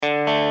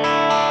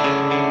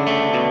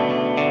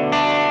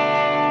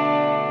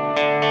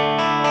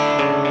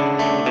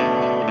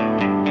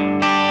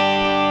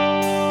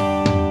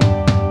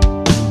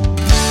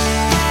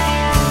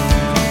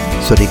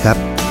วัสดีครับ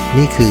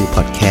นี่คือพ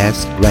อดแคส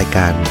ต์รายก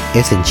าร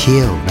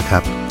Essential นะครั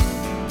บ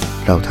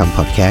เราทำพ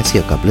อดแคสต์เ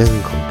กี่ยวกับเรื่อง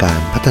ของกา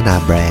รพัฒนา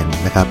แบรนด์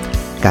นะครับ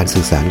การ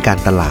สื่อสารการ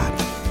ตลาด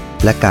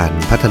และการ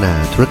พัฒนา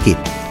ธุรกิจ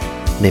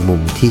ในมุ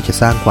มที่จะ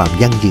สร้างความ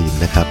ยั่งยืน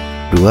นะครับ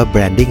หรือว่า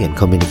Branding and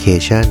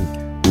Communication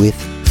with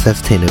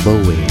Sustainable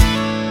Way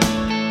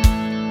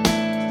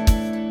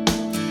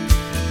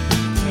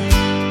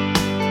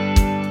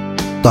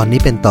ตอนนี้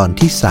เป็นตอน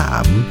ที่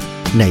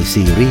3ใน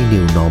ซีรีส์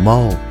New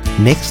Normal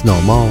Next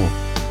Normal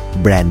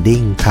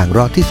Branding ทางร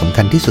อดที่สำ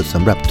คัญที่สุดส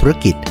ำหรับธุร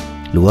กิจ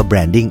หรือว่า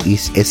Branding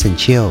is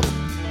Essential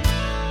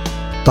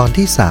ตอน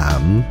ที่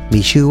3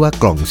มีชื่อว่า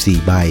กล่อง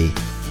4ใบ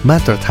มา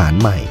ตรฐาน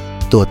ใหม่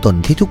ตัวตน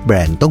ที่ทุกแบร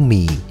นด์ต้อง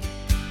มี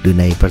หรือ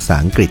ในภาษา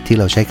อังกฤษที่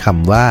เราใช้ค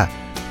ำว่า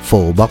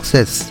 4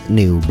 boxes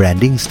new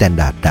branding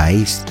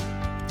standardize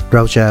เร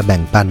าจะแบ่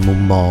งปันมุ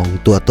มมอง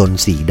ตัวตน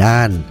4ด้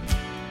าน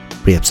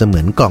เปรียบเสมื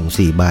อนกล่อง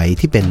4ใบ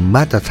ที่เป็นม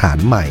าตรฐาน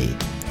ใหม่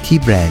ที่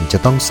แบรนด์จะ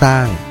ต้องสร้า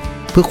ง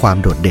เพื่อความ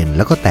โดดเด่นแ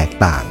ละก็แตก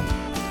ต่าง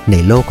ใน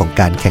โลกของ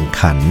การแข่ง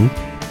ขัน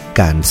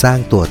การสร้าง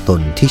ตัวต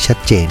นที่ชัด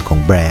เจนของ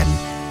แบรนด์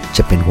จ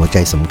ะเป็นหัวใจ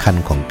สำคัญ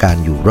ของการ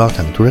อยู่รอดท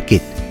างธุรกิ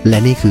จและ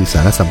นี่คือสา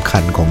ระสำคั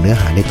ญของเนื้อ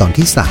หาในตอน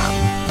ที่3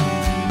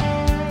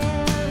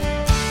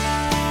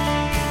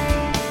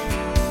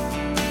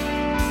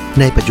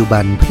ในปัจจุบั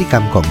นพฤติกร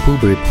รมของผู้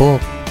บริโภค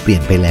เปลี่ย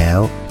นไปแล้ว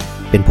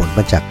เป็นผลม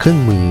าจากเครื่อง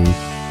มือ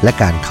และ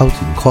การเข้า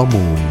ถึงข้อ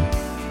มูล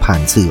ผ่า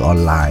นสื่อออน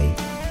ไลน์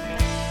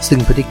ซึ่ง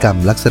พฤติกรรม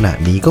ลักษณะ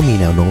นี้ก็มี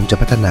แนวโน้มจะ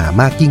พัฒนา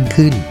มากยิ่ง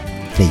ขึ้น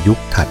ในยุค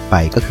ถัดไป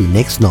ก็คือ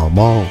Next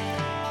Normal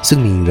ซึ่ง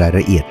มีรายล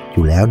ะเอียดอ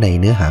ยู่แล้วใน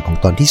เนื้อหาของ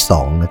ตอนที่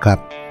2นะครับ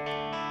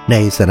ใน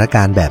สถานก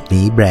ารณ์แบบ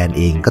นี้แบรนด์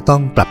เองก็ต้อ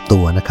งปรับตั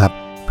วนะครับ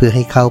เพื่อใ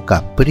ห้เข้ากั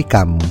บพฤติกร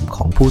รมข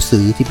องผู้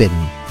ซื้อที่เป็น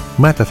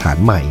มาตรฐาน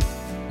ใหม่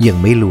ยัง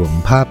ไม่รวม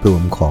ภาพรว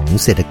มของ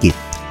เศรษฐกิจ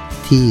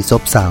ที่ซ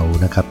บเซา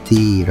นะครับ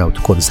ที่เราทุ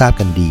กคนทราบ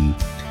กันดี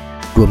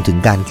รวมถึง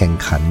การแข่ง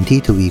ขันที่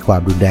ทวีควา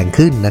มรุนแรง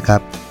ขึ้นนะครั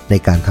บใน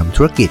การทำ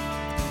ธุรกิจ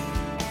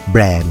แบ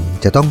รนด์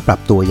จะต้องปรับ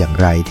ตัวอย่าง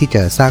ไรที่จ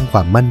ะสร้างคว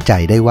ามมั่นใจ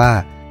ได้ว่า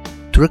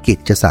ธุรกิจ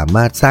จะสาม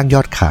ารถสร้างย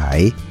อดขาย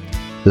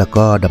แล้ว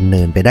ก็ดำเ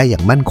นินไปได้อย่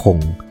างมั่นคง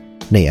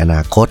ในอน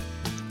าคต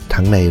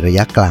ทั้งในระย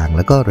ะกลางแ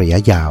ละก็ระยะ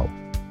ยาว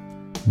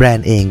แบรน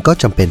ด์เองก็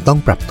จำเป็นต้อง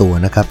ปรับตัว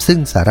นะครับซึ่ง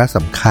สาระส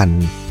ำคัญ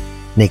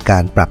ในกา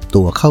รปรับ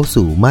ตัวเข้า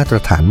สู่มาตร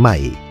ฐานใหม่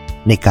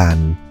ในการ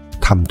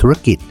ทำธุร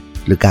กิจ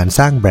หรือการ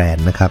สร้างแบรน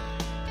ด์นะครับ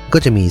ก็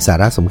จะมีสา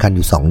ระสำคัญอ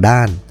ยู่2ด้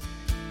า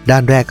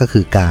นแรกก็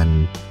คือการ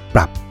ป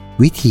รับ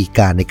วิธีก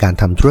ารในการ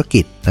ทำธุร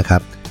กิจนะครั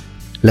บ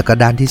แล้วก็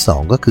ด้านที่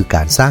2ก็คือก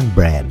ารสร้างแบ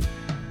รนด์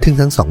ซึ่ง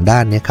ทั้ง2ด้า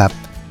นนี้ครับ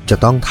จะ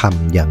ต้องท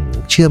ำอย่าง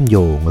เชื่อมโย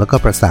งแล้วก็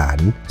ประสาน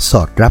ส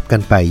อดรับกั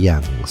นไปอย่า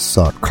งส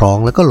อดคล้อง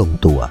แล้วก็ลง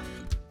ตัว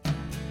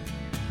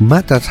ม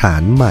าตรฐา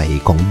นใหม่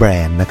ของแบร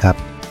นด์นะครับ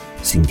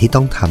สิ่งที่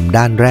ต้องทำ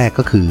ด้านแรก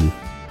ก็คือ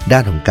ด้า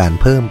นของการ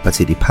เพิ่มประ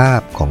สิทธิภาพ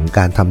ของก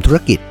ารทำธุร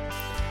กิจ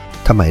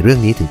ทำไมเรื่อง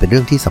นี้ถึงเป็นเ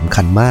รื่องที่สำ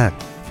คัญมาก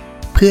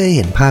เพื่อให้เ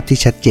ห็นภาพที่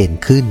ชัดเจน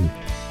ขึ้น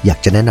อยาก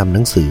จะแนะนำห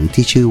นังสือ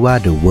ที่ชื่อว่า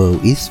The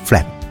World is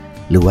Flat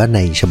หรือว่าใน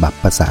ฉบับ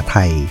ภาษาไท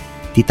ย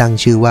ที่ตั้ง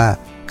ชื่อว่า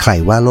ใคร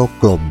ว่าโลก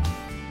กลม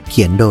เ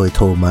ขียนโดยโ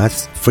ทมัส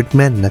ฟริดแม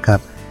นนะครั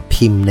บ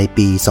พิมพ์ใน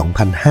ปี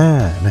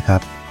 2005 นะครั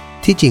บ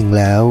ที่จริงแ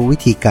ล้ววิ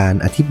ธีการ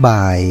อธิบ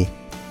าย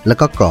แล้ว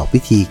ก็กรอบ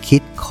วิธีคิ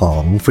ดขอ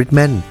งฟริดแม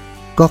น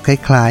ก็ค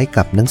ล้ายๆ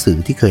กับหนังสือ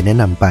ที่เคยแนะ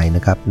นำไปน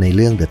ะครับในเ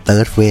รื่อง The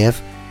Third Wave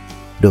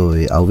โดย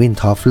อัลวิน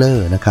ทอฟเลอ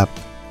ร์นะครับ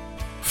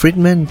ฟริด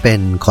แมนเป็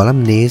นคอลัม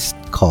นิส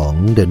ต์ของ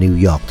The New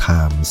York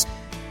Times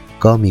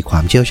ก็มีควา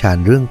มเชี่ยวชาญ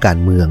เรื่องการ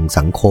เมือง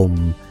สังคม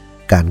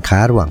การค้า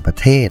ระหว่างประ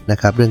เทศนะ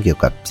ครับเรื่องเกี่ยว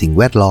กับสิ่ง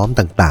แวดล้อม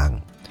ต่าง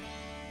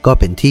ๆก็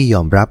เป็นที่ย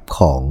อมรับ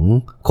ของ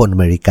คนอ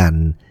เมริกัน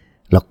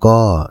แล้วก็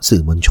สื่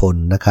อมวลชน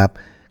นะครับ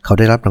เขา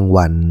ได้รับราง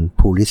วัล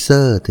พูลิตเซ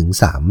อร์ถึง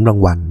3ราง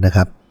วัลนะค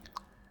รับ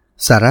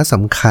สาระส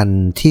ำคัญ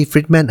ที่ฟ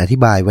ริดแมนอธิ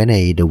บายไว้ใน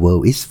The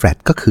World is Flat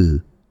ก็คือ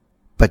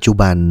ปัจจุ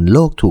บันโล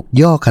กถูก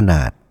ย่อขน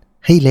าด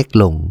ให้เล็ก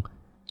ลง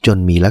จน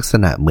มีลักษ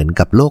ณะเหมือน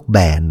กับโลกแบ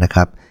นนะค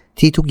รับ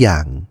ที่ทุกอย่า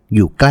งอ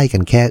ยู่ใกล้กั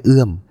นแค่เ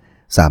อื้อม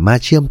สามารถ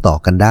เชื่อมต่อ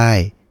กันได้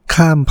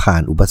ข้ามผ่า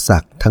นอุปสร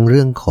รคทั้งเ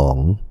รื่องของ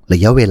ระ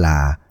ยะเวลา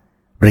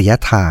ระยะ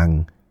ทาง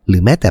หรื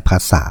อแม้แต่ภา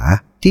ษา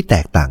ที่แต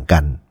กต่างกั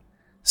น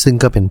ซึ่ง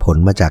ก็เป็นผล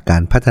มาจากกา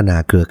รพัฒนา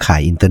เครือข่า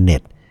ยอินเทอร์เน็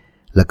ต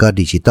แล้วก็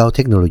ดิจิทัลเท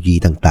คโนโลยี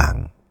ต่าง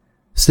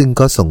ๆซึ่ง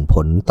ก็ส่งผ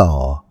ลต่อ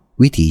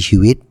วิถีชี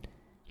วิต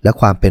และ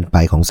ความเป็นไป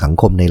ของสัง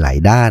คมในหลาย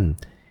ด้าน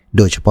โ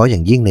ดยเฉพาะอย่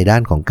างยิ่งในด้า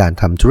นของการ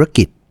ทำธุร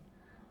กิจ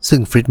ซึ่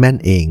งฟริดแมน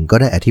เองก็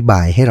ได้อธิบ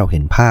ายให้เราเห็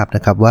นภาพน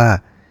ะครับว่า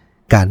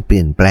การเป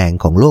ลี่ยนแปลง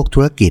ของโลก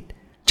ธุรกิจ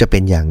จะเป็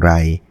นอย่างไร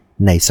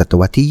ในศต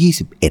วรรษที่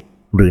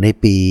21หรือใน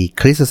ปี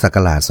คริสตศัก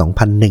ราช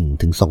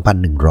 2001 ถึง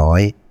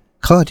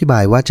 2100 เขาอธิบา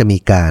ยว่าจะมี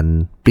การ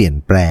เปลี่ยน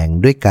แปลง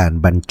ด้วยการ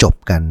บรรจบ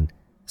กัน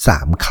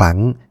3ครั้ง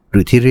ห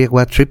รือที่เรียก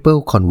ว่า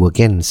Triple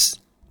Convergence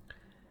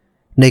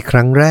ในค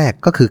รั้งแรก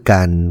ก็คือก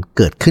ารเ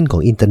กิดขึ้นขอ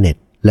งอินเทอร์เน็ต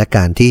และก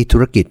ารที่ธุ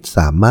รกิจส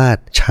ามารถ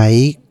ใช้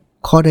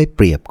ข้อได้เป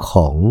รียบข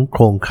องโค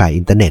รงข่าย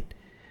อินเทอร์เน็ต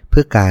เ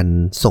พื่อการ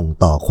ส่ง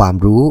ต่อความ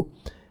รู้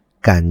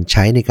การใ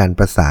ช้ในการป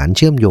ระสานเ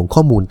ชื่อมโยงข้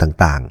อมูล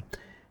ต่าง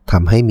ๆท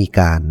ำให้มี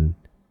การ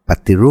ป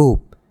ฏิรูป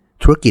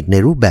ธุรกิจใน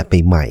รูปแบบ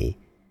ใหม่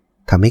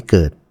ๆทำให้เ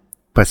กิด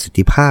ป ประสิท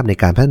ธิภาพใน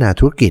การพัฒนา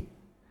ธุรกิจ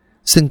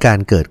ซึ่งการ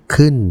เกิด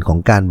ขึ้นของ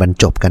การบรร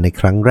จบกันใน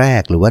ครั้งแร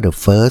กหรือว่า the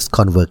first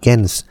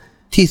convergence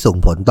ที่ส่ง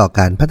ผลต่อ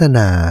การพัฒน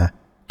า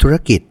ธุร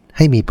กิจใ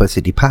ห้มีประ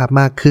สิทธิภาพ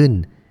มากขึ้น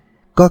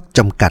ก็จ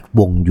ำกัด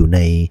วงอยู่ใน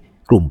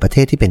กลุ่มประเท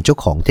ศที่เป็นเจ้า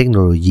ของเทคโน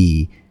โลยี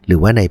หรือ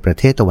ว่าในประ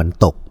เทศตะวัน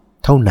ตก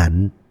เท่านั้น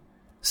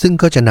ซึ่ง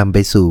ก็จะนำไป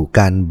สู่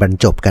การบรร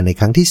จบกันใน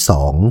ครั้งที่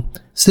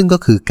2ซึ่งก็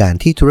คือการ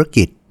ที่ธุร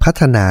กิจพั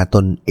ฒนาต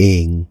นเอ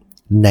ง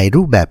ใน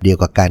รูปแบบเดียว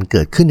กับการเ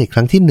กิดขึ้นในค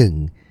รั้งที่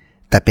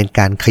1แต่เป็น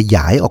การขย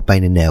ายออกไป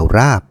ในแนวร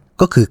าบ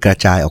ก็คือกระ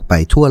จายออกไป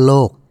ทั่วโล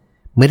ก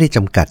ไม่ได้จ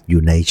ำกัดอ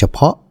ยู่ในเฉพ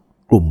าะ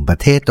กลุ่มประ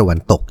เทศตะวัน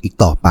ตกอีก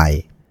ต่อไป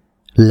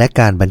และ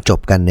การบรรจบ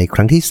กันในค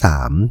รั้งที่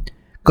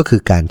3ก็คื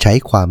อการใช้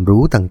ความ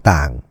รู้ต่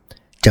าง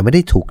ๆจะไม่ไ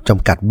ด้ถูกจ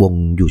ำกัดวง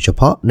อยู่เฉ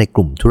พาะในก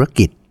ลุ่มธุร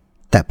กิจ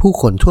แต่ผู้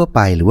คนทั่วไป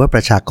หรือว่าป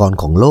ระชากร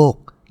ของโลก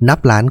นับ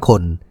ล้านค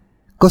น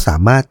ก็สา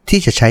มารถ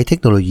ที่จะใช้เทค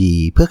โนโลยี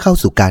เพื่อเข้า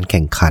สู่การแ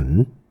ข่งขัน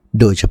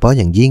โดยเฉพาะอ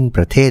ย่างยิ่งป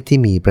ระเทศที่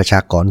มีประชา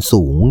กร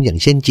สูงอย่าง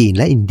เช่นจีน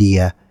และอินเดี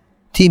ย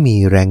ที่มี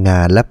แรงง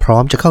านและพร้อ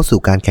มจะเข้าสู่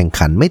การแข่ง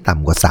ขันไม่ต่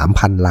ำกว่า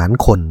 3,000 ล้าน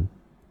คน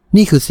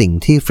นี่คือสิ่ง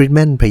ที่ฟริดแม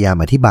นพยายาม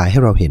อธิบายให้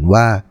เราเห็น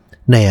ว่า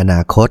ในอน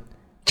าคต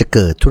จะเ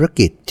กิดธุร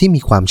กิจที่มี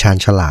ความชาญ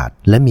ฉลาด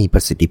และมีปร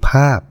ะสิทธิภ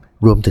าพ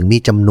รวมถึงมี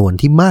จำนวน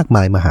ที่มากม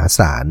ายมหา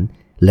ศาล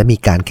และมี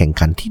การแข่ง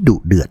ขันที่ดุ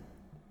เดือด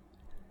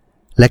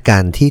และกา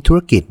รที่ธุร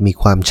กิจมี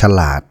ความฉ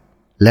ลาด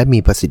และมี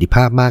ประสิทธิภ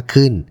าพมาก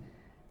ขึ้น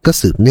ก็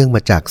สืบเนื่องม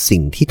าจากสิ่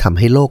งที่ทำใ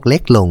ห้โลกเล็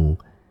กลง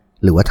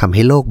หรือว่าทำใ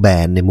ห้โลกแบ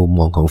นในมุมม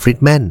องของฟริ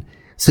ดแมน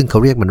ซึ่งเขา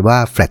เรียกมันว่า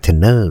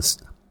flatteners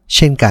เ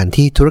ช่นการ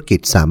ที่ธุรกิจ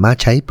สามารถ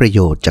ใช้ประโย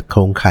ชน์จากโคร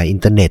งข่ายอิน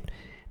เทอร์เน็ต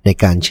ใน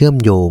การเชื่อม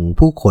โยง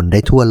ผู้คนได้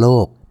ทั่วโล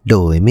กโด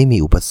ยไม่มี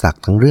อุปสรรค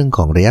ทั้งเรื่องข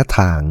องระยะ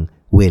ทาง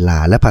เวลา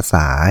และภาษ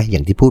าอย่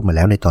างที่พูดมาแ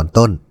ล้วในตอน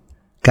ต้น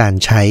การ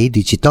ใช้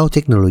ดิจิทัลเท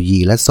คโนโลยี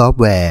และซอฟ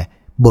ต์แวร์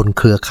บนเ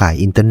ครือข่าย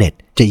อินเทอร์เน็ต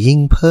จะยิ่ง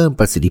เพิ่ม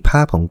ประสิทธิภ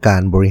าพของกา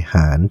รบริห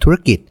ารธุร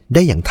กิจไ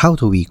ด้อย่างเท่า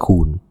ทวีคู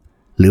ณ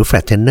หรือ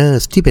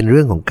flatteners ที่เป็นเ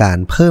รื่องของการ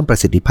เพิ่มประ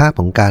สิทธิภาพ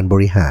ของการบ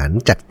ริหาร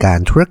จัดการ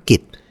ธุรกิ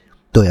จ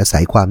โดยอาศั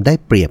ยความได้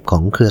เปรียบขอ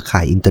งเครือข่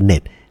ายอินเทอร์เน็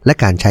ตและ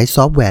การใช้ซ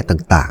อฟต์แวร์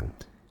ต่าง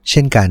ๆเ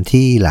ช่นการ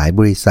ที่หลาย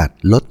บริษัท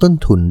ลดต้น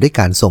ทุนด้วย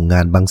การส่งง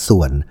านบางส่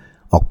วน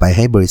ออกไปใ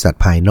ห้บริษัท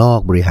ภายนอก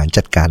บริหาร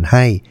จัดการใ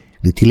ห้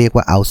หรือที่เรียก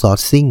ว่า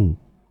outsourcing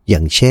อย่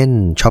างเช่น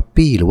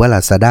Shopee หรือว่า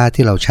Lazada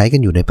ที่เราใช้กั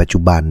นอยู่ในปัจจุ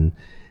บัน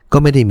ก็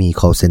ไม่ได้มี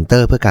call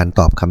center เพื่อการ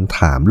ตอบคำถ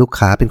ามลูก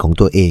ค้าเป็นของ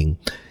ตัวเอง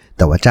แ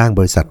ต่ว่าจ้างบ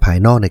ริษัทภาย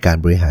นอกในการ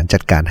บริหารจั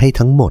ดการให้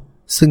ทั้งหมด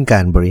ซึ่งก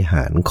ารบริห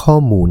ารข้อ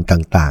มูล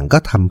ต่างๆก็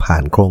ทำผ่า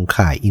นโครง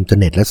ข่ายอินเทอร์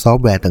เน็ตและซอฟ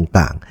ต์แวร์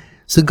ต่าง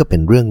ๆซึ่งก็เป็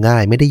นเรื่องง่า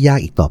ยไม่ได้ยาก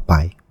อีกต่อไป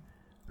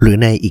หรือ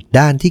ในอีก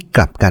ด้านที่ก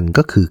ลับกัน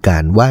ก็คือกา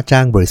รว่าจ้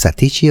างบริษัท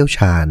ที่เชี่ยวช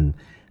าญ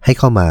ให้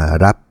เข้ามา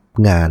รับ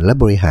งานและ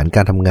บริหารก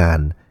ารทำงาน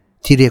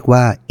ที่เรียก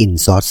ว่า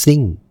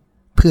insourcing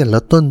เพื่อล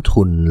ดต้น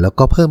ทุนแล้ว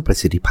ก็เพิ่มประ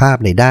สิทธิภาพ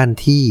ในด้าน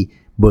ที่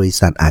บริ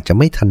ษัทอาจจะ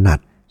ไม่ถนัด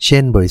เช่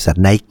นบริษัท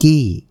Nike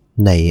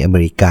ในอเม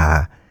ริกา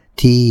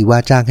ที่ว่า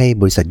จ้างให้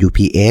บริษัท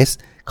UPS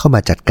เข้าม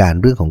าจัดการ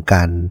เรื่องของก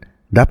าร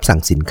รับสั่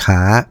งสินค้า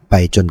ไป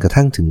จนกระ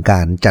ทั่งถึงก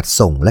ารจัด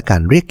ส่งและกา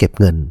รเรียกเก็บ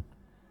เงิน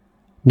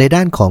ในด้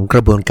านของกร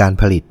ะบวนการ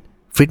ผลิต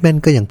ฟริดแมน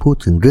ก็ยังพูด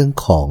ถึงเรื่อง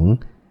ของ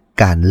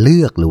การเลื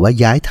อกหรือว่า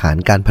ย้ายฐาน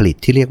การผลิต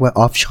ที่เรียกว่า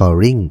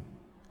offshoring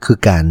คือ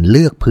การเ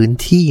ลือกพื้น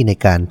ที่ใน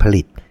การผ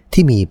ลิต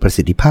ที่มีประ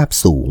สิทธิภาพ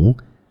สูง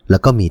แล้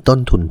วก็มีต้น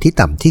ทุนที่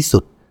ต่ำที่สุ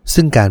ด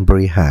ซึ่งการบ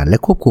ริหารและ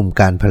ควบคุม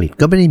การผลิต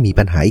ก็ไม่ได้มี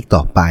ปัญหาอีกต่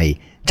อไป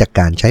จาก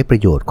การใช้ประ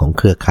โยชน์ของเ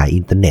ครือข่าย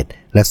อินเทอร์เน็ต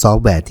และซอฟ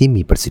ต์แวร์ที่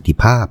มีประสิทธิ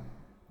ภาพ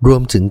รว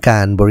มถึงก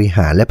ารบริห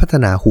ารและพัฒ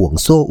นาห่วง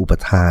โซ่อุป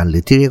ทานหรื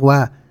อที่เรียกว่า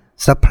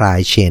supply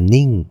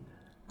chaining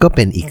ก็เ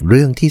ป็นอีกเ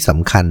รื่องที่ส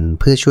ำคัญ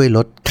เพื่อช่วยล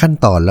ดขั้น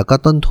ตอนแล้วก็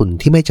ต้นทุน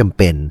ที่ไม่จำเ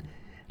ป็น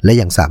และ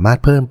ยังสามารถ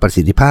เพิ่มประ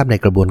สิทธิภาพใน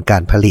กระบวนกา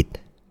รผลิต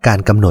การ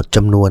กำหนดจ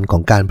ำนวนขอ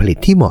งการผลิต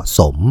ที่เหมาะ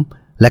สม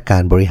และกา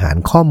รบริหาร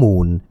ข้อมู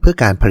ลเพื่อ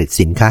การผลิต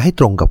สินค้าให้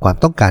ตรงกับความ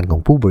ต้องการขอ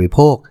งผู้บริโภ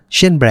คเ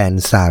ช่นแบรน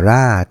ด์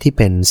Zara ที่เ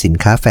ป็นสิน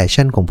ค้าแฟ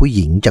ชั่นของผู้ห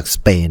ญิงจากส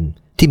เปน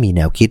ที่มีแ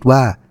นวคิดว่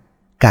า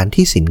การ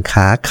ที่สิน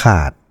ค้าข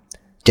าด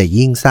จะ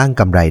ยิ่งสร้าง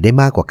กำไรได้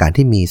มากกว่าการ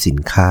ที่มีสิน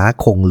ค้า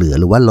คงเหลือ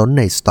หรือว่าล้น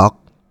ในสต็อก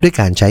ด้วย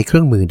การใช้เค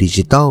รื่องมือดิ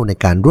จิทัลใน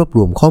การรวบร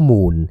วมข้อ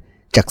มูล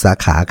จากสา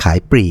ขาขาย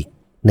ปลีก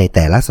ในแ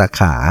ต่ละสา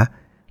ขา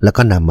แล้ว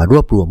ก็นำมาร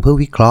วบรวมเพื่อ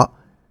วิเคราะห์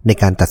ใน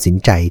การตัดสิน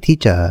ใจที่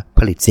จะผ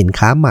ลิตสิน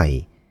ค้าใหม่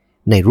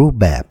ในรูป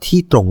แบบที่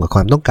ตรงกับคว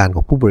ามต้องการข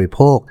องผู้บริโภ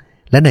ค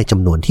และในจ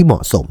ำนวนที่เหมา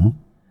ะสม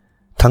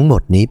ทั้งหม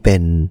ดนี้เป็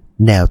น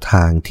แนวท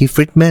างที่ฟ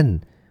ริดแมน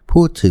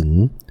พูดถึง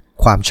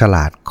ความฉล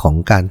าดของ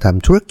การท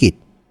ำธุรกิจ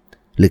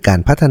หรือการ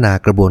พัฒนา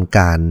กระบวนก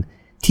าร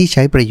ที่ใ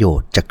ช้ประโยช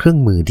น์จากเครื่อง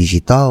มือดิ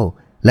จิทัล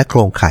และโคร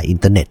งข่ายอิน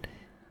เทอร์เน็ต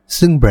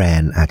ซึ่งแบร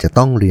นด์อาจจะ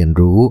ต้องเรียน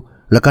รู้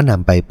แล้วก็น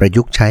ำไปประ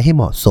ยุกต์ใช้ให้เ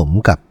หมาะสม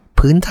กับ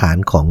พื้นฐาน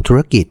ของธุร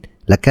กิจ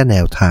และก็แน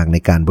วทางใน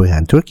การบริหา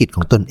รธุรกิจข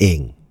องตนเอง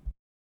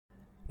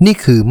นี่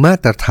คือมา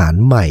ตรฐาน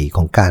ใหม่ข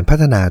องการพั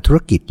ฒนาธุร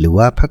กิจหรือ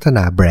ว่าพัฒน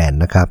าแบรนด์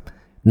นะครับ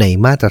ใน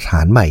มาตรฐ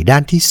านใหม่ด้า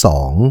นที่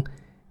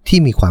2ที่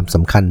มีความส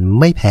ำคัญ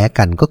ไม่แพ้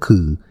กันก็คื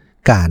อ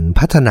การ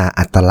พัฒนา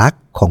อัตลักษ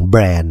ณ์ของแบ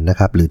รนด์นะ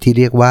ครับหรือที่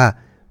เรียกว่า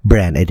แบร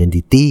นด์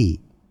identity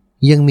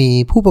ยังมี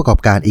ผู้ประกอบ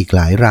การอีกห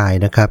ลายราย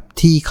นะครับ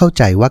ที่เข้าใ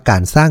จว่ากา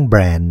รสร้างแบ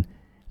รนด์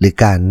หรือ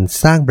การ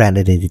สร้างแบรนด์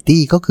identity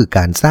ก็คือก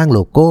ารสร้างโล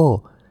โก้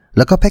แ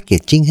ล้วก็แพคเก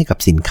จจิ้งให้กับ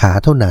สินค้า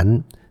เท่านั้น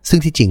ซึ่ง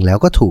ที่จริงแล้ว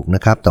ก็ถูกน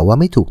ะครับแต่ว่า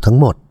ไม่ถูกทั้ง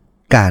หมด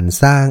การ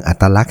สร้างอั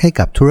ตลักษณ์ให้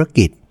กับธุร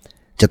กิจ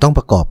จะต้องป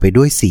ระกอบไป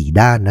ด้วย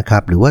4ด้านนะครั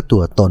บหรือว่าตั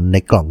วตนใน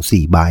กล่อง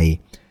4ใบ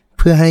เ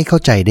พื่อให้เข้า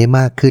ใจได้ม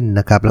ากขึ้น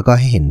นะครับแล้วก็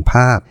ให้เห็นภ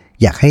าพ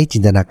อยากให้จิ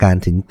นตนาการ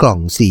ถึงกล่อง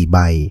4ใบ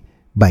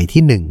ใบ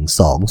ที่1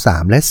 2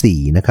 3และ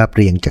4นะครับเ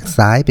รียงจาก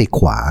ซ้ายไปข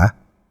วา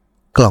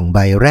กล่องใบ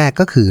แรก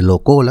ก็คือโล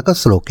โก้แล้วก็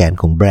สโลแกน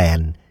ของแบรน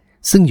ด์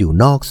ซึ่งอยู่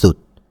นอกสุด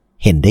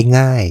เห็นได้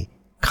ง่าย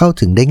เข้า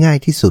ถึงได้ง่าย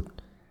ที่สุด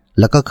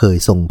แล้วก็เคย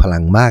ทรงพลั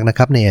งมากนะค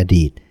รับในอ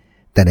ดีต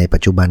แต่ในปั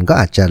จจุบันก็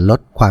อาจจะลด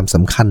ความส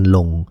ำคัญล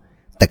ง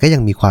แต่ก็ยั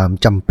งมีความ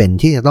จำเป็น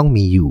ที่จะต้อง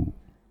มีอยู่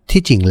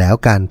ที่จริงแล้ว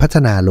การพัฒ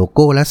นาโลโ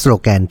ก้และสโล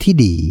แกนที่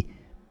ดี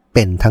เ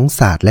ป็นทั้งศ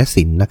าสตร์และ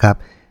ศิลป์นะครับ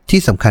ที่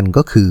สำคัญ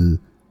ก็คือ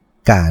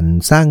การ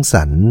สร้างส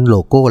รรค์โล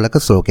โก้และก็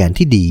สโลแกน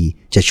ที่ดี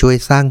จะช่วย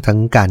สร้างทั้ง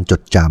การจ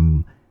ดจ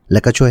ำและ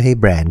ก็ช่วยให้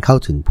แบรนด์เข้า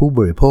ถึงผู้บ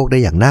ริโภคได้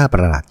อย่างน่าป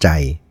ระหลาดใจ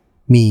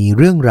มี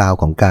เรื่องราว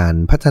ของการ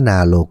พัฒนา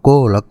โลโก้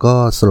แล้วก็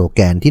สโลแก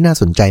นที่น่า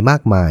สนใจมา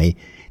กมาย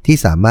ที่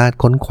สามารถ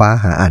ค้นคว้า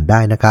หาอ่านไ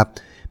ด้นะครับ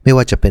ไม่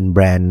ว่าจะเป็นแบ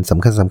รนด์ส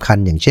ำคัญ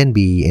อย่างเช่น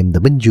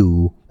BMW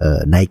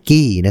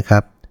Nike นะครั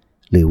บ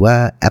หรือว่า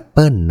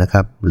Apple นะค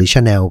รับหรือ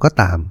Chanel ก็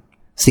ตาม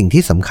สิ่ง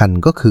ที่สำคัญ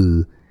ก็คือ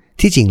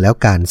ที่จริงแล้ว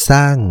การส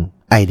ร้าง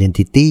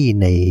Identity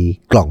ใน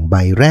กล่องใบ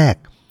แรก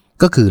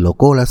ก็คือโล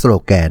โก้และสโล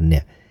แกนเ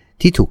นี่ย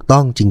ที่ถูกต้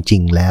องจริ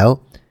งๆแล้ว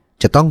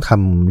จะต้องท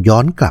ำย้อ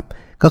นกลับ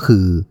ก็คื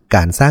อก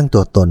ารสร้าง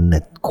ตัวตนเนี่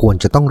ยควร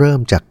จะต้องเริ่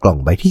มจากกล่อง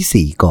ใบ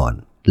ที่4ก่อน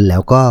แล้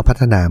วก็พั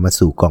ฒนามา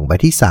สู่กล่องใบ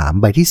ที่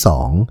3ใบที่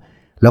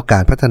2แล้วกา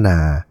รพัฒนา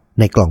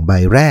ในกล่องใบ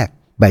แรก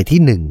ใบ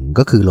ที่1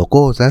ก็คือโลโ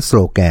ก้และสโล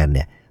แกนเ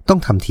นี่ยต้อง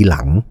ทำทีห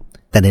ลัง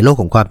แต่ในโลก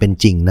ของความเป็น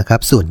จริงนะครั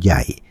บส่วนให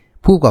ญ่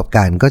ผู้ประกอบก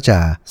ารก็จะ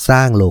สร้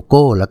างโลโ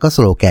ก้แล้วก็ส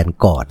โลแกน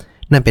ก่อน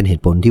นั่นเป็นเห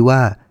ตุผลที่ว่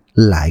า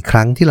หลายค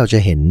รั้งที่เราจะ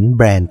เห็นแ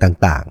บรนด์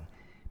ต่าง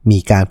ๆมี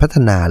การพัฒ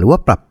นาหรือว่า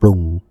ปรับปรุง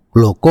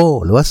โลโก้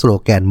หรือว่าสโล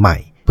แกนใหม่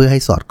เพื่อให้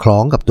สอดคล้อ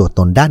งกับตัวต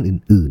นด้าน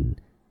อื่น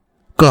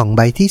ๆกล่องใ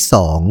บที่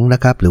2น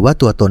ะครับหรือว่า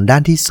ตัวตนด้า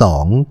นที่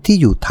2ที่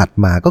อยู่ถัด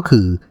มาก็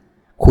คือ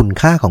คุณ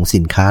ค่าของสิ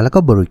นค้าและก็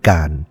บริก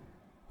าร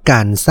ก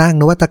ารสร้าง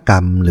นวัตกร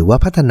รมหรือว่า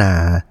พัฒนา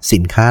สิ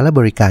นค้าและ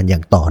บริการอย่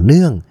างต่อเ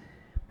นื่อง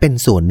เป็น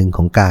ส่วนหนึ่งข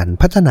องการ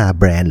พัฒนา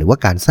แบรนด์หรือว่า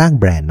การสร้าง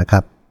แบรนด์นะค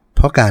รับเพ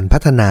ราะการพั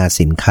ฒนา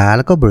สินค้าแ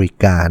ละก็บริ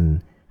การ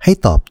ให้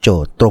ตอบโจ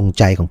ทย์ตรง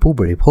ใจของผู้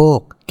บริโภค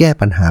แก้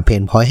ปัญหาเพ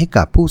นพอยต์ให้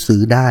กับผู้ซื้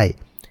อได้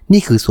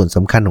นี่คือส่วนส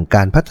ำคัญของก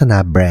ารพัฒนา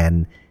แบรน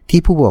ด์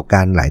ที่ผู้ประกอบก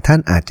ารหลายท่าน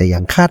อาจจะยั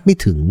งคาดไม่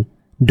ถึง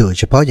โดย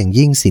เฉพาะอย่าง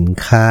ยิ่งสิน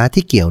ค้า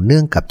ที่เกี่ยวเนื่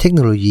องกับเทคโน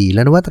โลยีแล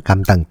ะนวัตกรร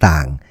มต่า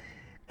ง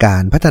ๆกา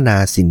รพัฒนา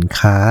สิน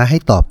ค้าให้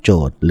ตอบโจ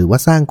ทย์หรือว่า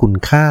สร้างคุณ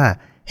ค่า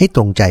ให้ต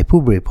รงใจผู้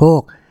บริโภค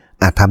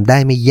อาจทำได้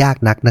ไม่ยาก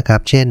นักนะครั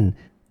บเช่น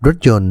รถ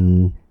ยนต์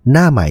ห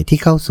น้าใหม่ที่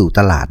เข้าสู่ต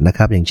ลาดนะค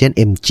รับอย่างเช่น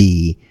MG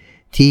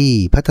ที่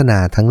พัฒนา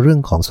ทั้งเรื่อง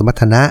ของสมรร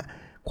ถนะ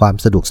ความ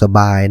สะดวกสบ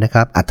ายนะค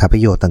รับอรรถปร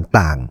ะโยชน์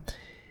ต่าง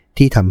ๆ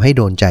ที่ทำให้โ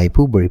ดนใจ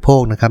ผู้บริโภ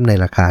คนะครับใน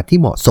ราคาที่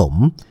เหมาะสม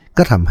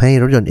ก็ทำให้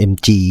รถยนต์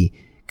MG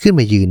ขึ้น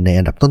มายืนใน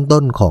อันดับ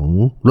ต้นๆของ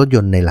รถย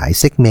นต์ในหลาย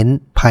เซกเมนต์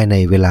ภายใน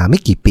เวลาไม่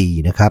กี่ปี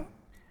นะครับ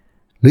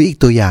หรืออีก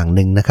ตัวอย่างห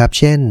นึ่งนะครับ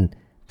เช่น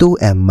ตู้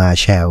แอมมา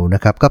แชลน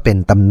ะครับก็เป็น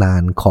ตำนา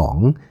นของ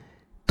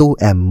ตู้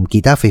แอมกี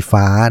ตาร์ไฟ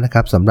ฟ้านะค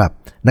รับสำหรับ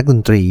นักด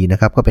นตรีนะ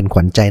ครับก็เป็นข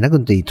วัญใจนักด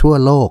นตรีทั่ว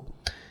โลก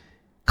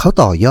เขา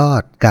ต่อยอ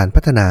ดการ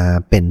พัฒนา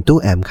เป็นตู้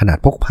แอมขนาด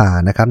พกพา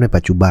นะครับใน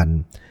ปัจจุบัน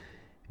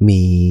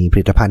มีผ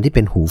ลิตภัณฑ์ที่เ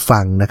ป็นหูฟั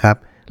งนะครับ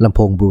ลำโพ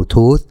งบลู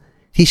ทูธ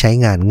ที่ใช้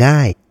งานง่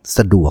ายส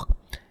ะดวก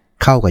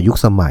เข้ากับยุค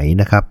สมัย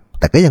นะครับ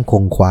แต่ก็ยังค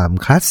งความ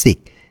คลาสสิก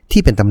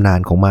ที่เป็นตำนาน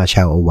ของมาแช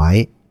ลเอาไว้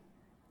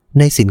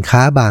ในสินค้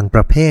าบางป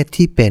ระเภท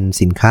ที่เป็น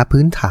สินค้า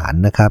พื้นฐาน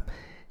นะครับ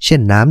เช่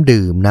นน้ำ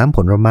ดื่มน้ำผ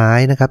ลไม้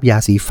นะครับยา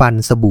สีฟัน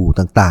สบู่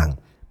ต่าง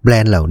ๆแบร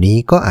นด์เหล่านี้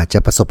ก็อาจจะ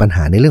ประสบปัญห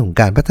าในเรื่องของ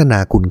การพัฒนา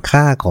คุณ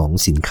ค่าของ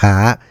สินค้า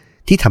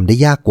ที่ทำได้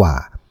ยากกว่า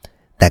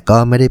แต่ก็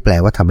ไม่ได้แปล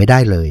ว่าทำไม่ได้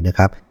เลยนะค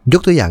รับย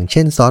กตัวอย่างเ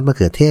ช่นซอสมะเ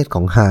ขือเทศข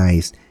อง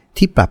Heinz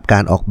ที่ปรับกา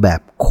รออกแบบ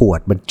ขวด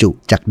บรรจุ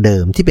จากเดิ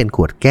มที่เป็นข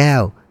วดแก้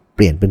วเป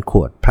ลี่ยนเป็นข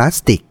วดพลาส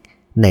ติก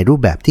ในรูป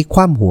แบบที่ค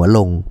ว่ำหัวล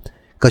ง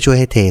ก็ช่วย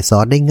ให้เทซอ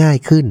สได้ง่าย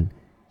ขึ้น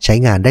ใช้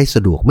งานได้ส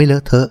ะดวกไม่เลอ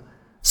ะเทอะ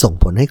ส่ง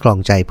ผลให้ครอง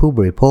ใจผู้บ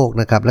ริโภค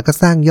นะครับแล้วก็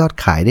สร้างยอด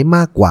ขายได้ม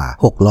ากกว่า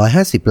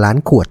650ล้าน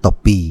ขวดต่อ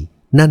ปี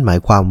นั่นหมาย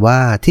ความว่า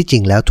ที่จริ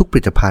งแล้วทุกผ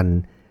ลิตภัณฑ์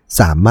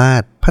สามาร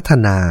ถพัฒ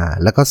นา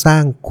แล้วก็สร้า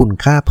งคุณ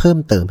ค่าเพิ่ม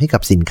เติมให้กั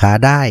บสินค้า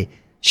ได้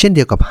เช่นเ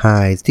ดียวกับ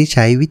Heinz ที่ใ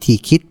ช้วิธี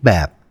คิดแบ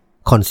บ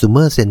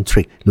consumer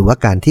centric หรือว่า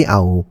การที่เอ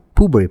า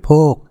ผู้บริโภ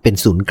คเป็น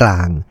ศูนย์กล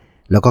าง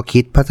แล้วก็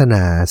คิดพัฒน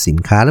าสิน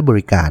ค้าและบ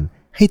ริการ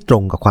ให้ตร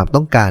งกับความ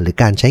ต้องการหรือ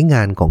การใช้ง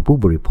านของผู้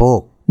บริโภค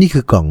นี่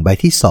คือกล่องใบ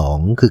ที่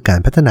2คือการ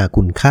พัฒนา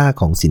คุณค่า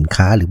ของสิน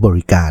ค้าหรือบ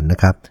ริการนะ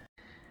ครับ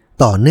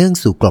ต่อเนื่อง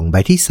สู่กล่องใบ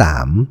ที่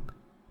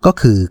3ก็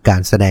คือกา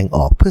รแสดงอ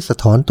อกเพื่อสะ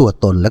ท้อนตัว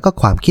ตนและก็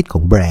ความคิดข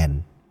องแบรนด์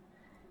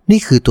นี่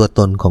คือตัวต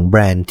นของแบ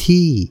รนด์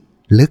ที่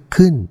ลึก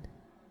ขึ้น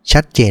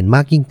ชัดเจนม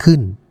ากยิ่งขึ้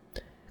น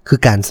คือ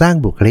การสร้าง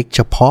บุคลิกเ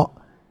ฉพาะ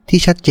ที่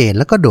ชัดเจน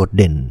และก็โดด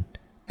เด่น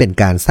เป็น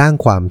การสร้าง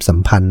ความสัม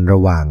พันธ์ร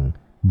ะหว่าง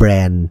แบร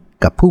นด์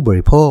กับผู้บ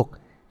ริโภค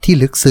ที่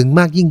ลึกซึ้ง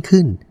มากยิ่ง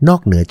ขึ้นนอ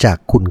กเหนือจาก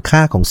คุณค่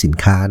าของสิน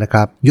ค้านะค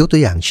รับยกตัว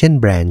อย่างเช่น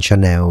แบรนด์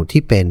Chanel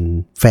ที่เป็น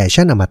แฟ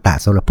ชั่นอมตะ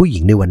สำหรับผู้หญิ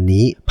งในวัน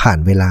นี้ผ่าน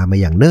เวลามา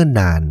อย่างเนิ่น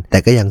นานแต่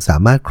ก็ยังสา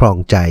มารถครอง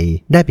ใจ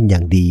ได้เป็นอย่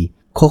างดี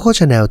Coco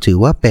Chanel ถือ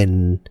ว่าเป็น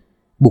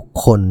บุค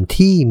คล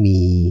ที่มี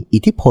อิ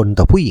ทธิพล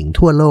ต่อผู้หญิง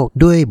ทั่วโลก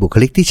ด้วยบุค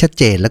ลิกที่ชัด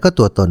เจนและก็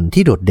ตัวตน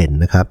ที่โดดเด่น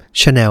นะครับ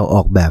Chanel อ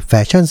อกแบบแฟ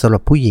ชั่นสำหรั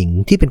บผู้หญิง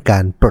ที่เป็นกา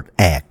รปลด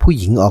แอกผู้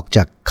หญิงออกจ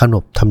ากขน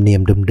บธรรมเนีย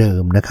มเดิ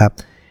มๆนะครับ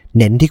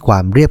เน้นที่ควา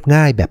มเรียบ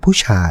ง่ายแบบผู้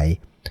ชาย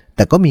แ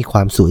ต่ก็มีคว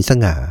ามสวยส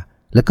ง่า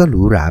และก็ห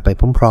รูหราไป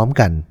พร้อมๆ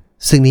กัน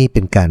ซึ่งนี่เ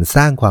ป็นการส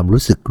ร้างความ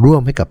รู้สึกร่ว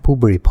มให้กับผู้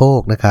บริโภค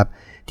นะครับ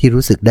ที่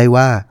รู้สึกได้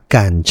ว่าก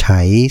ารใ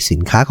ช้สิ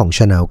นค้าของ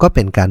Chanel ก็เ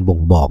ป็นการบ่ง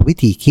บอกวิ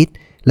ธีคิด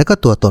และก็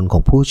ตัวตนขอ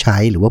งผู้ใช้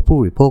หรือว่าผู้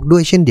บริโภคด้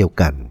วยเช่นเดียว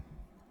กัน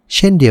เ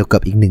ช่นเดียวกั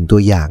บอีกหนึ่งตั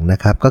วอย่างนะ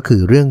ครับก็คื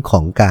อเรื่องข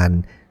องการ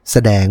แส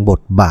ดงบ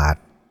ทบาท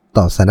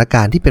ต่อสถานก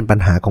ารณ์ที่เป็นปัญ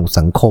หาของ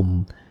สังคม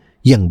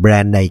อย่างแบร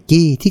นด์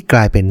Nike ที่กล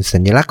ายเป็นสั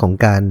ญลักษณ์ของ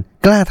การ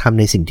กล้าทำ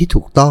ในสิ่งที่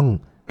ถูกต้อง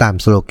ตาม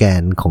สโลแก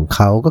นของเข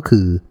าก็คื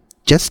อ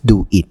just do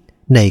it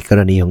ในก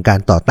รณีของการ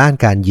ต่อต้าน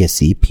การเหยียด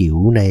สีผิว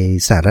ใน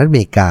สหรัฐอเม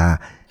ริกา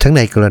ทั้งใ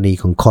นกรณี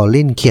ของคอ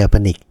ลิน เคียร์พา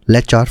นิกและ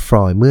จอร์จ ฟล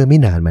อยด์เมื่อไม่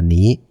นานมา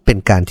นี้เป็น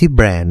การที่แ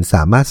บรนด์ส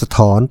ามารถสะ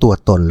ท้อนตัว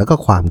ตนและก็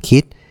ความคิ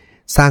ด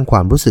สร้างคว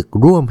ามรู้สึก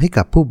ร่วมให้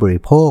กับผู้บ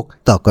ริโภค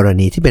ต่อกร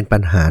ณีที่เป็นปั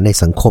ญหาใน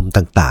สังคม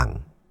ต่าง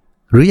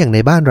ๆหรืออย่างใน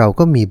บ้านเรา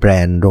ก็มีแบร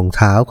นด์รองเ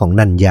ท้าของ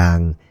นันยาง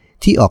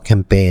ที่ออกแค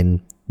มเปญ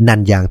นั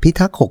นยางพิ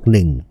ทักษ์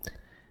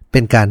61เป็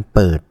นการเ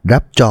ปิดรั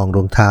บจองร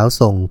องเท้า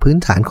ทรงพื้น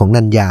ฐานของ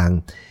นันยาง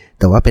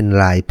แต่ว่าเป็น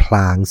ลายพล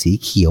างสี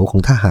เขียวขอ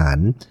งทหาร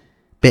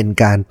เป็น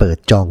การเปิด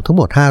จองทั้งห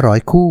มด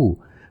500คู่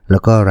แล้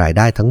วก็รายไ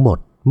ด้ทั้งหมด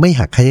ไม่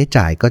หักค่าใช้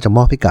จ่ายก็จะม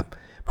อบให้กับ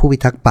ผู้พิ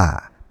ทักษ์ป่า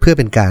เพื่อเ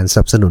ป็นการส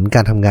นับสนุนก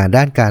ารทำงาน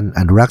ด้านการอ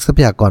นุรักษ์ทรัพ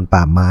ยากร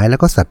ป่าไม้และ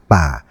ก็สัตว์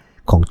ป่า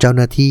ของเจ้าห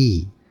น้าที่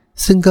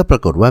ซึ่งก็ปรา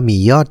กฏว่ามี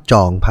ยอดจ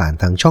องผ่าน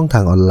ทางช่องทา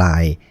งออนไล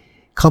น์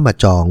เข้ามา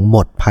จองหม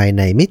ดภายใ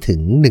นไม่ถึ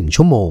ง1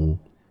ชั่วโมง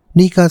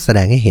นี่ก็แสด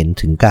งให้เห็น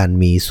ถึงการ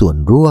มีส่วน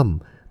ร่วม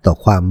ต่อ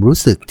ความรู้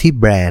สึกที่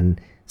แบรนด์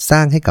สร้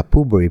างให้กับ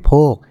ผู้บริโภ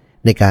ค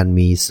ในการ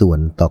มีส่วน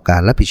ต่อกา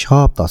รรับผิดช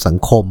อบต่อสัง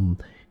คม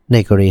ใน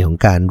กรณีของ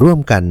การร่วม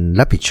กัน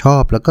รับผิดชอ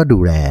บแล้วก็ดู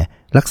แล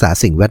รักษา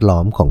สิ่งแวดล้อ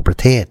มของประ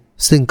เทศ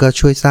ซึ่งก็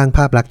ช่วยสร้างภ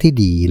าพลักษณ์ที่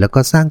ดีแล้วก็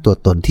สร้างตัว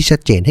ตนที่ชัด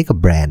เจนให้กับ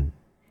แบรนด์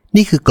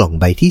นี่คือกล่อง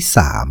ใบที่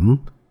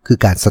3คือ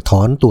การสะท้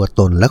อนตัว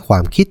ตนและควา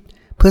มคิด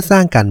เพื่อสร้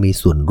างการมี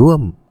ส่วนร่ว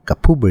มกับ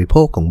ผู้บริโภ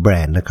คของแบร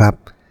นด์นะครับ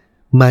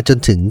มาจน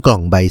ถึงกล่อ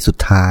งใบสุด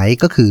ท้าย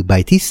ก็คือใบ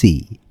ที่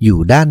4อยู่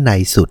ด้านใน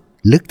สุด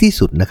ลึกที่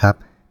สุดนะครับ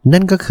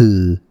นั่นก็คือ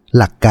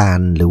หลักการ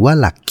หรือว่า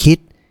หลักคิด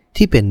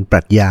ที่เป็นป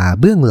รัชญา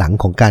เบื้องหลัง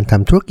ของการท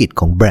ำธุรกิจ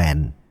ของแบรน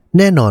ด์แ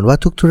น่นอนว่า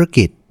ทุกธุร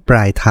กิจปล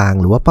ายทาง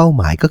หรือว่าเป้าห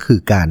มายก็คือ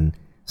การ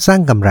สร้า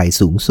งกำไร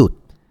สูงสุด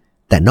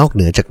แต่นอกเห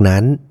นือจาก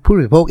นั้นผู้บ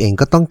ริโภคเอง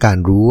ก็ต้องการ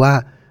รู้ว่า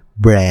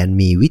แบรนด์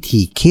มีวิ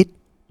ธีคิด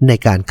ใน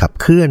การขับ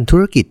เคลื่อนธุ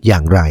รกิจอย่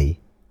างไร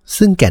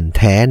ซึ่งแก่นแ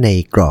ท้ใน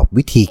กรอบ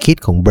วิธีคิด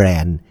ของแบร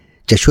นด์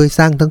จะช่วยส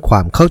ร้างทั้งคว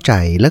ามเข้าใจ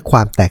และคว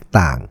ามแตก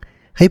ต่าง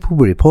ให้ผู้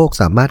บริโภค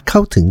สามารถเข้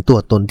าถึงตัว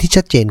ตนที่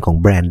ชัดเจนของ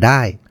แบรนด์ไ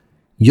ด้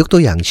ยกตั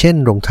วอย่างเช่น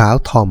รองเท้า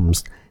ทอม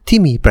ส์ที่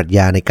มีปรัชญ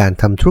าในการ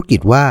ทำธุรกิ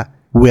จว่า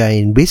We are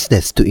in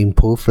business to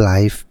improve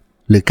life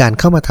หรือการ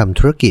เข้ามาทำ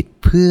ธุรกิจ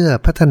เพื่อ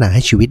พัฒนาใ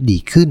ห้ชีวิตดี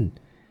ขึ้น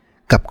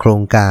กับโคร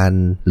งการ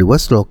หรือว่า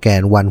สโลแก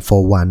น One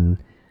for One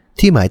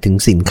ที่หมายถึง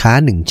สินค้า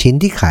1ชิ้น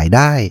ที่ขายไ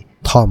ด้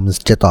ทอม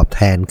ส์จะตอบแท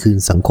นคืน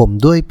สังคม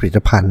ด้วยผลิต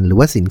ภัณฑ์หรือ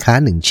ว่าสินค้า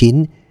1ชิ้น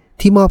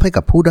ที่มอบให้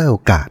กับผู้ด้อยโอ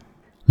กาส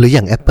หรืออ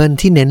ย่าง Apple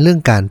ที่เน้นเรื่อ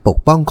งการปก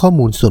ป้องข้อ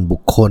มูลส่วนบุ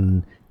คคล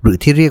หรือ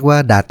ที่เรียกว่า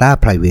Data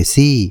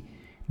Privacy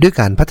ด้วย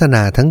การพัฒน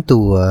าทั้งตั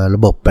วระ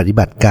บบปฏิ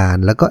บัติการ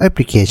แล้วก็แอปพ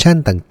ลิเคชัน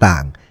ต่า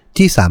งๆ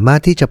ที่สามาร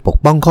ถที่จะปก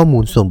ป้องข้อมู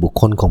ลส่วนบุค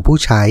คลของผู้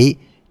ใช้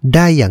ไ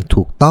ด้อย่าง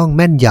ถูกต้องแ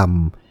ม่นย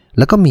ำแ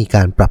ล้วก็มีก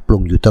ารปรับปรุ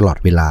งอยู่ตลอด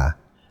เวลา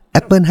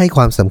Apple ให้ค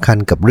วามสำคัญ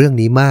กับเรื่อง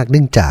นี้มากเ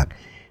นื่องจาก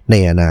ใน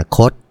อนาค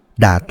ต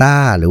Data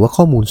หรือว่า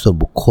ข้อมูลส่วน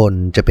บุคคล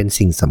จะเป็น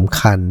สิ่งสำ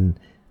คัญ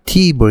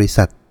ที่บริ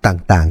ษัท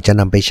ต่างๆจะ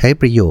นำไปใช้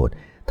ประโยชน์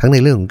ทั้งใน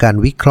เรื่องของการ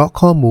วิเคราะห์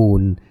ข้อมู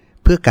ล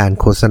เพื่อการ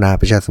โฆษณา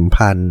ประชาสัม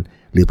พันธ์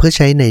หรือเพื่อใ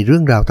ช้ในเรื่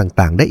องราว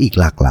ต่างๆได้อีก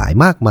หลากหลาย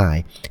มากมาย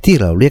ที่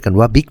เราเรียกกัน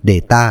ว่า Big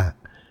Data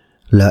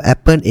แล้ว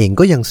Apple เอง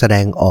ก็ยังแสด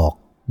งออก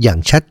อย่าง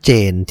ชัดเจ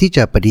นที่จ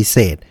ะปฏิเส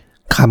ธ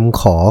คำ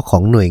ขอขอ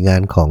งหน่วยงา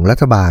นของรั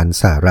ฐบาล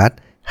สหรัฐ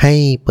ให้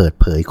เปิด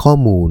เผยข้อ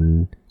มูล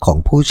ของ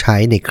ผู้ใช้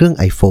ในเครื่อง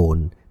iPhone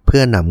เพื่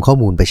อนำข้อ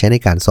มูลไปใช้ใน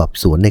การสอบ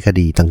สวนในค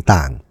ดี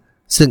ต่าง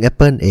ๆซึ่ง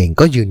Apple เอง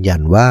ก็ยืนยั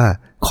นว่า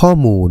ข้อ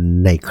มูล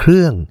ในเค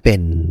รื่องเป็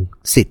น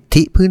สิท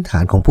ธิพื้นฐา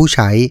นของผู้ใ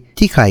ช้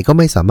ที่ใครก็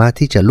ไม่สามารถ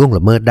ที่จะล่วงล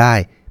ะเมิดได้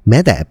แม้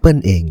แต่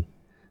Apple เอง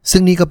ซึ่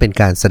งนี่ก็เป็น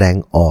การแสดง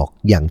ออก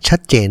อย่างชัด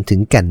เจนถึง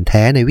แก่นแ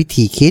ท้ในวิ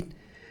ธีคิด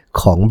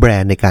ของแบร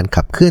นด์ในการ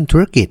ขับเคลื่อนธุ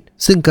รกิจ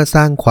ซึ่งก็ส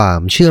ร้างความ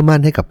เชื่อมั่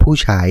นให้กับผู้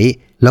ใช้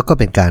แล้วก็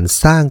เป็นการ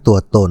สร้างตัว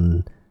ตน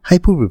ให้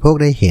ผู้บริโภค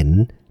ได้เห็น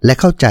และ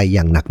เข้าใจอ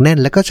ย่างหนักแน่น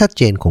และก็ชัดเ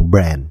จนของแบ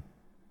รนด์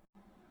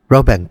เรา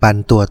แบ่งปัน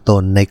ตัวต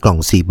นในกล่อง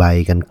4ใบ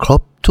กันคร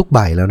บทุกใบ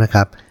แล้วนะค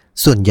รับ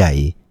ส่วนใหญ่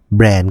แ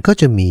บรนด์ก็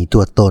จะมี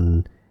ตัวตน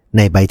ใ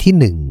นใบ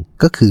ที่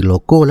1ก็คือโล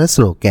โก้และส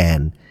โลแกน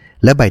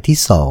และใบที่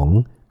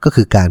2ก็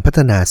คือการพัฒ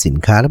นาสิน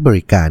ค้าและบ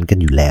ริการกัน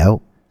อยู่แล้ว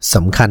ส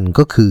ำคัญ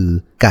ก็คือ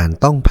การ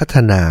ต้องพัฒ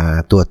นา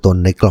ตัวตน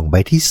ในกล่องใบ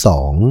ที่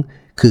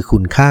2คือคุ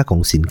ณค่าขอ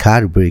งสินค้า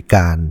หรือบริก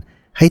าร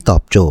ให้ตอ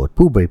บโจทย์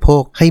ผู้บริโภ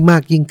คให้มา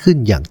กยิ่งขึ้น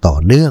อย่างต่อ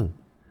เนื่อง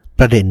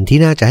ประเด็นที่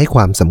น่าจะให้ค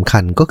วามสำคั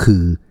ญก็คื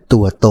อตั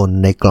วตน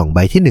ในกล่องใบ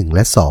ที่1แล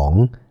ะ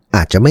2อ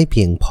าจจะไม่เ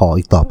พียงพอ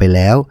อีกต่อไปแ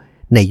ล้ว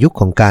ในยุค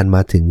ของการม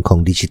าถึงของ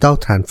Digital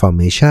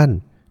Transformation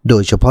โด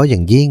ยเฉพาะอย่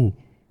างยิ่ง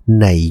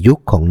ในยุค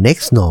ของ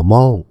Next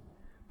Normal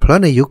เพราะ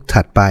ในยุค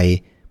ถัดไป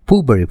ผู้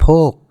บริโภ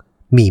ค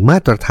มีมา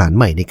ตรฐานใ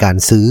หม่ในการ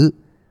ซื้อ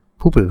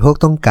ผู้บริโภค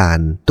ต้องการ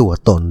ตัว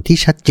ตนที่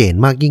ชัดเจน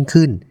มากยิ่ง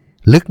ขึ้น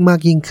ลึกมาก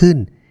ยิ่งขึ้น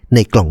ใน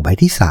กล่องใบ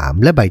ที่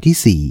3และใบ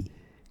ที่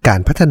4การ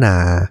พัฒนา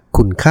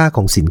คุณค่าข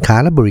องสินค้า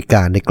และบริก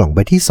ารในกล่องใบ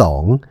ที่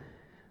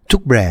2ทุ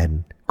กแบรนด์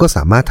ก็ส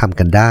ามารถทำ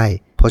กันได้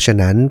เพราะฉะ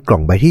นั้นกล่อ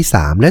งใบที่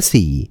3และ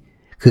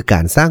4คือกา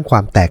รสร้างควา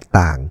มแตก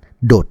ต่าง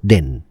โดดเ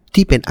ด่น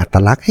ที่เป็นอัต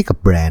ลักษณ์ให้กับ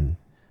แบรนด์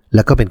แล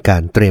ะก็เป็นกา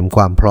รเตรียมค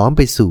วามพร้อมไ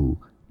ปสู่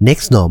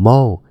Next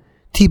Normal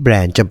ที่แบร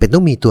นด์จำเป็นต้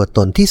องมีตัวต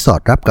นที่สอ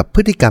ดรับกับพ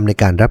ฤติกรรมใน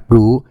การรับ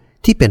รู้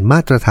ที่เป็นมา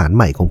ตรฐานใ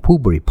หม่ของผู้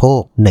บริโภ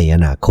คในอ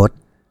นาคต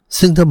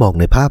ซึ่งถ้ามอง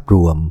ในภาพร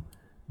วม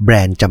แบร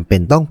นด์จำเป็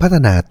นต้องพัฒ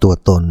นาตัว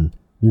ตน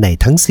ใน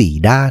ทั้ง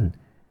4ด้าน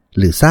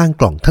หรือสร้าง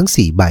กล่องทั้ง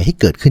4ใบให้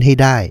เกิดขึ้นให้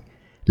ได้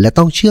และ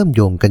ต้องเชื่อมโ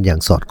ยงกันอย่า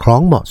งสอดคล้อ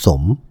งเหมาะส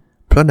ม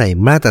เพราะใน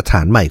มาตรฐ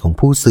านใหม่ของ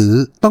ผู้ซื้อ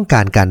ต้องก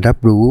ารการรับ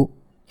รู้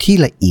ที่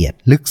ละเอียด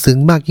ลึกซึ้ง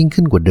มากยิ่ง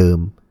ขึ้นกว่าเดิม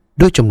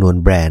ด้วยจำนวน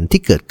แบรนด์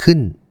ที่เกิดขึ้น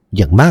อ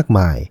ย่างมากม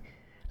าย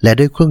และ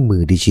ด้วยเครื่องมื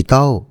อดิจิ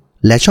ทัล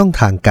และช่อง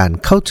ทางการ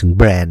เข้าถึง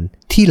แบรนด์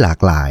ที่หลาก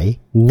หลาย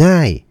ง่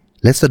าย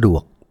และสะดว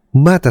ก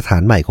มาตรฐา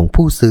นใหม่ของ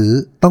ผู้ซื้อ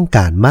ต้องก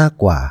ารมาก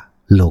กว่า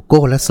โลโก้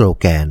และสโล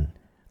แกน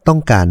ต้อ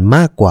งการม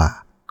ากกว่า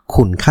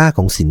คุณค่าข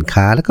องสิน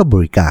ค้าและก็บ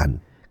ริการ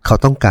เขา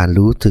ต้องการ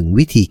รู้ถึง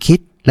วิธีคิด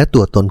และ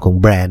ตัวตนของ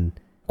แบรนด์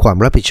ความ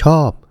รับผิดช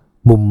อบ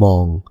มุมมอ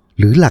ง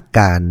หรือหลัก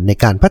การใน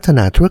การพัฒน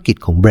าธุรกิจ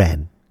ของแบรน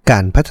ด์กา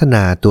รพัฒน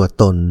าตัว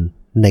ตน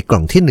ในกล่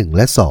องที่1แ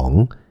ละ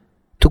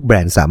2ทุกแบร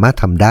นด์สามารถ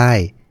ทำได้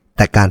แ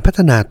ต่การพัฒ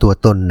นาตัว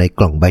ตนในก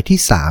ล่องใบที่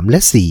3และ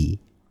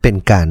4เป็น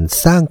การ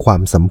สร้างควา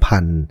มสัมพั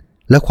นธ์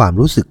และความ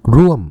รู้สึก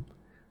ร่วม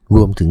ร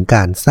วมถึงก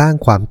ารสร้าง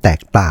ความแต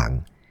กต่าง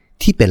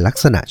ที่เป็นลัก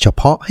ษณะเฉ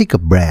พาะให้กั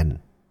บแบรนด์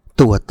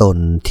ตัวตน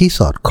ที่ส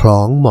อดคล้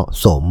องเหมาะ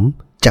สม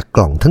จากก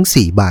ล่องทั้ง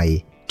4ใบ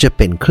จะเ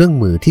ป็นเครื่อง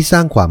มือที่สร้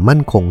างความมั่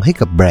นคงให้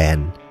กับแบรน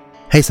ด์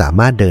ให้สา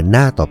มารถเดินห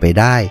น้าต่อไป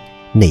ได้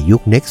ในยุ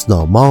ค Next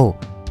Normal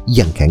อ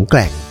ย่างแข็งแก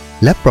ร่ง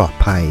และปลอด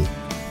ภัย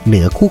เห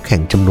นือคู่แข่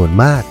งจำนวน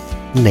มาก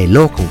ในโล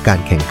กของการ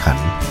แข่งขัน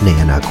ใน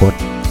อนาคต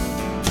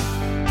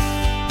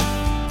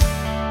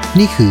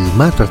นี่คือ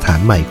มาตรฐาน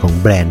ใหม่ของ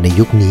แบรนด์ใน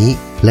ยุคนี้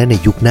และใน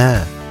ยุคหน้า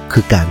คื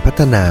อการพั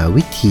ฒนา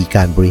วิธีก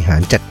ารบริหา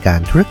รจัดการ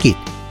ธุรกิจ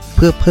เ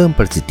พื่อเพิ่มป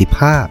ระสิทธิภ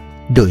าพ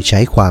โดยใช้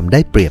ความได้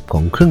เปรียบข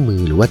องเครื่องมื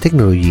อหรือว่าเทคโ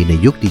นโลยีใน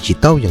ยุคดิจิ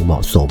ทัลอย่างเหมา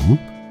ะสม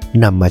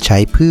นำมาใช้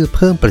เพื่อเ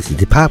พิ่มประสิท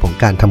ธิภาพของ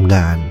การทำง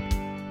าน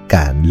ก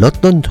ารลด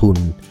ต้นทุน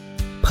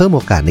เพิ่มโอ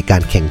กาสในกา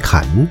รแข่ง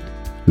ขัน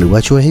หรือว่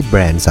าช่วยให้แบ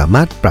รนด์สาม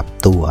ารถปรับ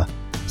ตัว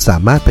สา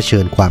มารถเผชิ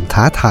ญความ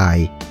ท้าทาย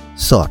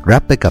สอดรั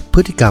บไปกับพ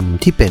ฤติกรรม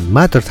ที่เป็นม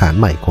าตรฐาน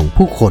ใหม่ของ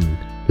ผู้คน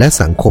และ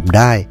สังคมไ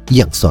ด้อ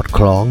ย่างสอดค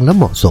ล้องและเ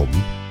หมาะสม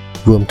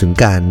รวมถึง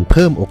การเ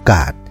พิ่มโอก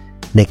าส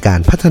ในการ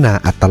พัฒนา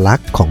อัตลัก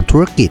ษณ์ของธุ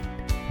รกิจ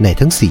ใน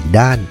ทั้ง4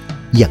ด้าน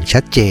อย่าง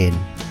ชัดเจน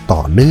ต่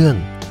อเนื่อง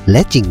แล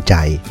ะจริงใจ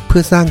เพื่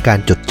อสร้างการ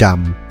จดจ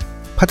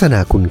ำพัฒนา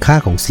คุณค่า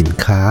ของสิน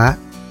ค้า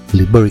ห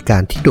รือบริกา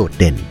รที่โดด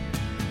เด่น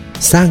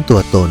สร้างตั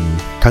วตน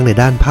ทั้งใน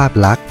ด้านภาพ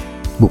ลักษณ์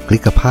บุคลิ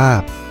กภา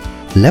พ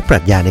และปรั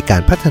ชญาในกา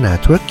รพัฒนา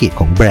ธุรกิจ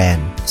ของแบรน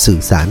ด์สื่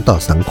อสารต่อ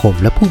สังคม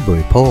และผู้บ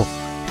ริโภค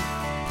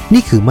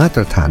นี่คือมาต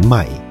รฐานให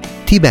ม่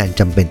ที่แบรนด์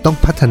จำเป็นต้อง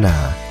พัฒนา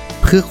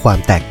เพื่อความ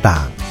แตกต่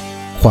าง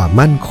ความ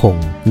มั่นคง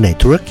ใน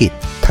ธุรกิจ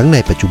ทั้งใน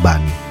ปัจจุบัน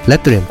และ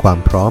เตรียมความ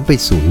พร้อมไป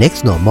สู่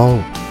Next Normal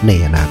ใน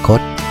อนาคต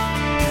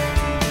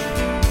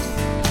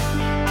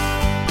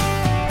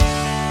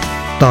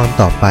ตอน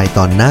ต่อไปต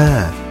อนหน้า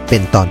เป็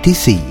นตอน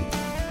ที่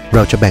4เร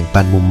าจะแบ่ง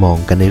ปันมุมมอง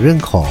กันในเรื่อง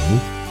ของ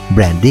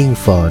Branding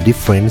for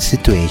Different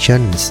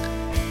Situations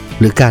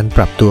หรือการป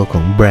รับตัวข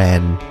องแบรน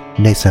ด์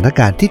ในสถาน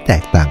การณ์ที่แต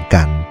กต่าง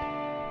กัน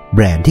แบ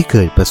รนด์ที่เค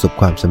ยประสบ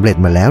ความสำเร็จ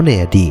มาแล้วใน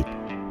อดีต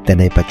แต่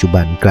ในปัจจุ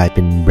บันกลายเ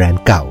ป็นแบรน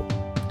ด์เก่า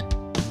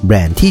แบร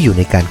นด์ที่อยู่ใ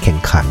นการแข่ง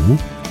ขัน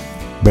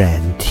แบรน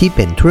ด์ที่เ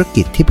ป็นธุร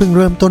กิจที่เพิ่งเ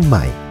ริ่มต้นให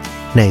ม่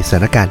ในสถา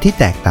นการณ์ที่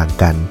แตกต่าง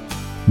กัน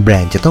แบร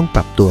นด์จะต้องป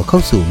รับตัวเข้า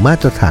สู่มา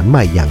ตรฐานให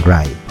ม่อย่างไร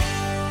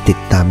ติด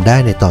ตามได้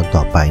ในตอนต่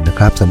อไปนะค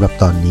รับสำหรับ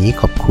ตอนนี้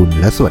ขอบคุณ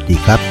และสวัสดี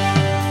ครับ